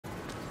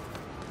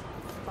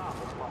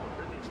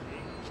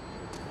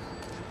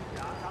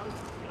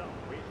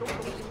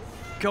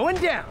Going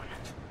down.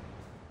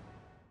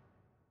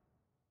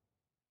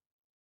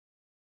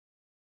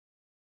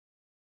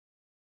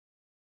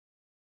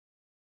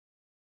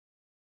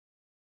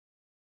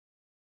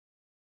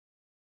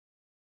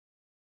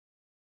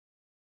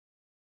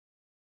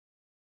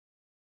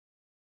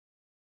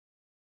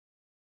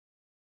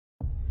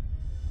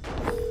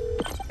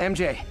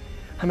 MJ,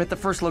 I'm at the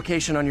first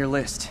location on your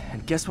list,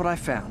 and guess what I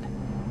found?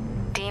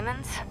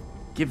 Demons?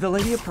 Give the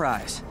lady a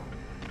prize.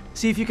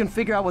 See if you can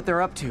figure out what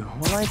they're up to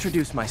while I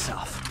introduce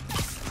myself.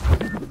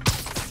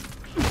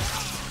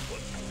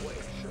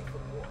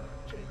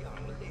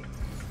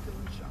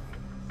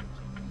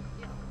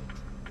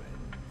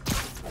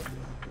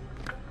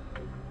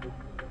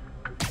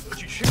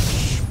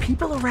 Shh,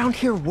 people around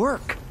here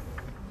work.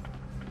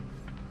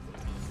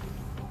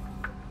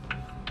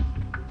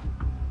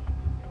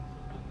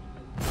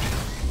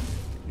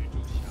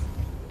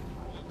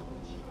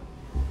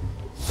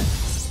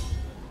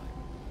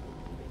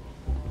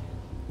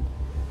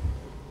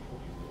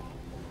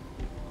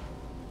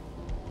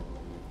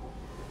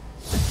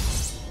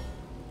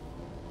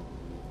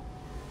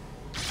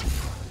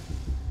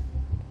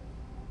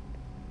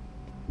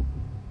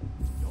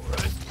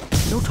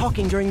 No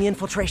talking during the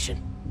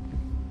infiltration.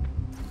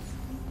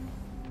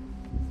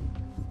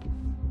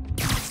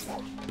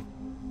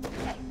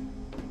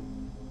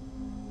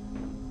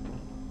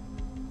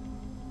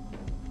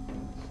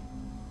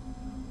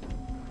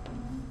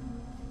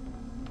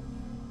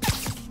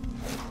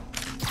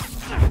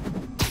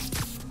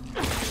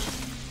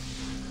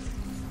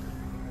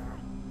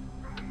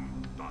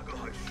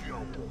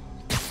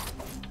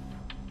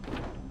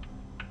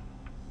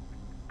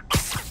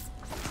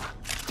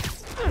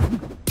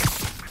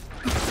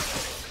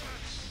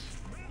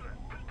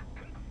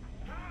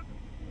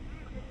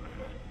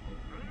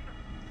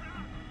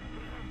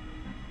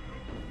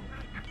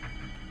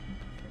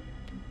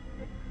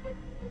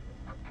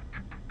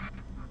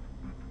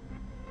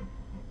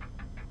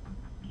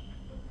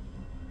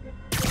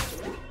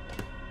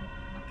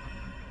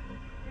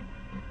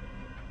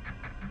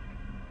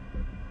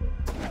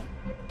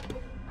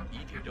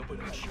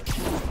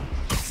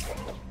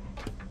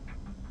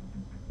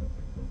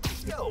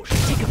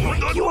 Take a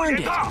break, you earned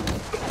it!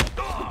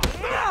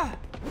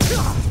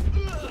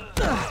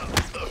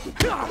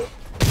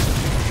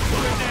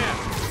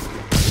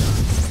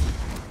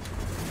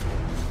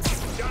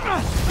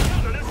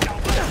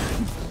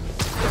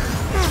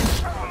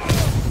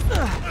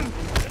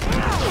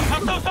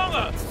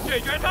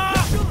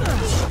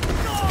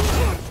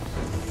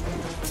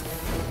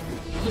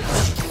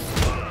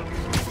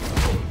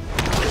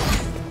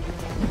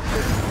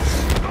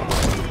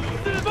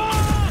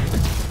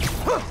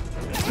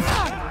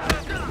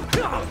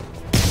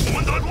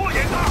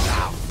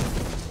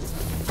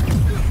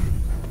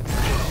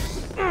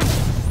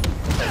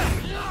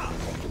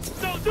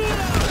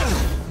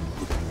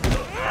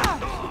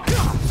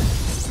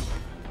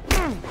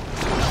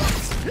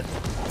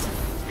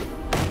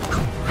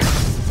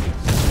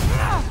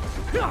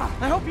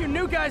 I hope you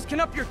new guys can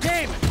up your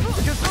game,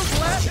 because those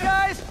last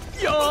guys,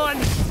 yawn!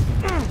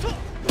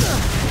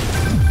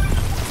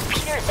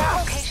 Peter, that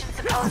location's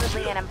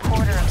supposedly an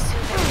importer of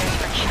souvenirs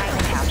for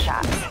Chinatown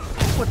shops.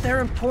 What they're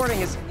importing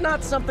is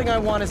not something I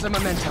want as a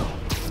memento.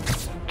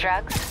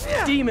 Drugs?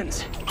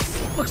 Demons.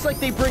 Looks like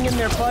they bring in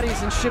their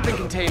buddies in shipping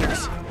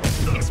containers.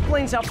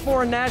 Explains how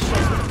foreign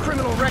nationals with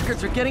criminal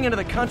records are getting into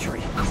the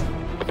country.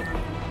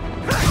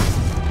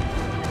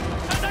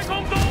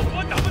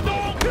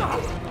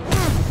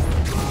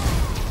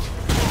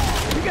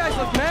 You guys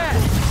look mad.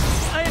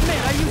 I admit,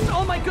 I used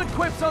all my good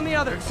quips on the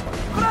others,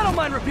 but I don't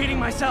mind repeating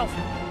myself.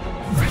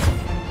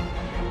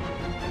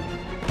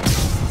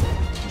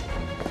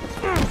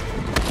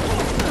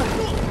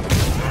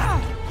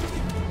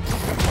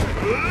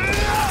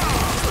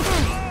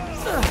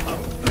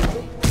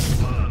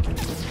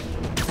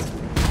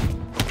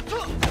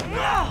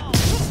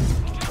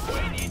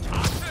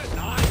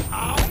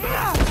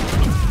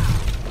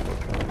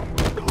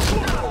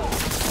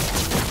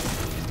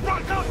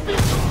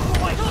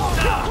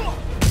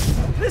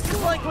 This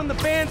is like when the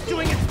band's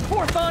doing its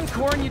 4th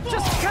encore and you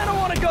just kind of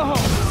want to go home.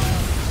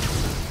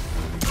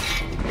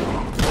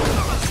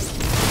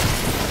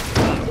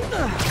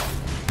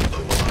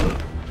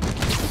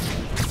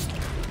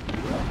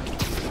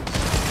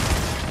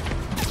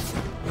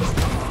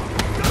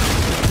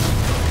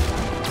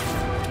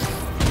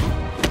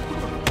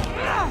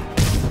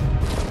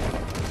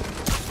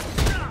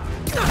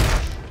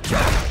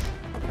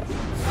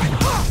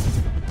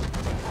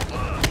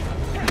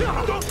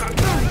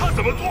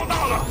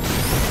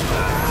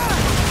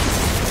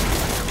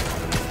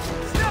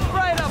 Step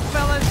right up,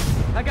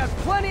 fellas. I got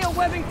plenty of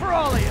webbing for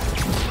all of you.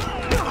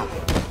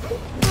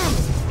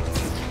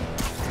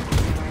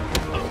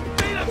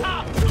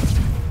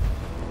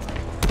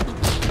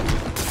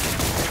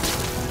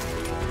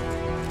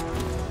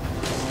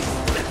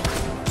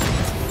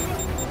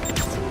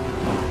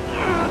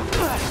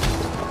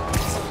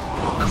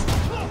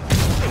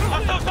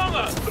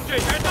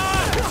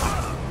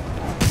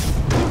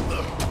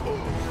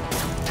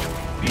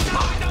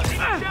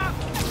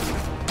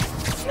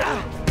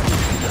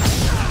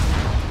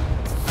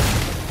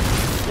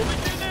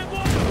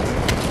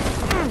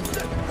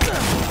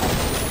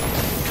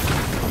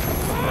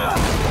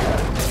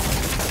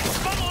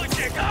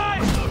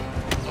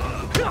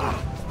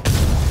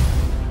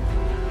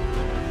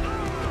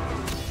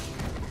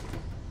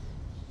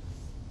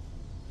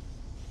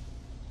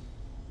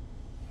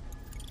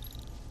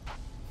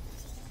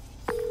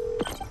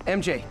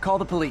 MJ, call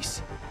the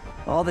police.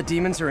 All the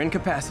demons are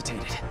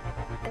incapacitated.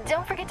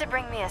 Don't forget to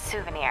bring me a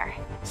souvenir.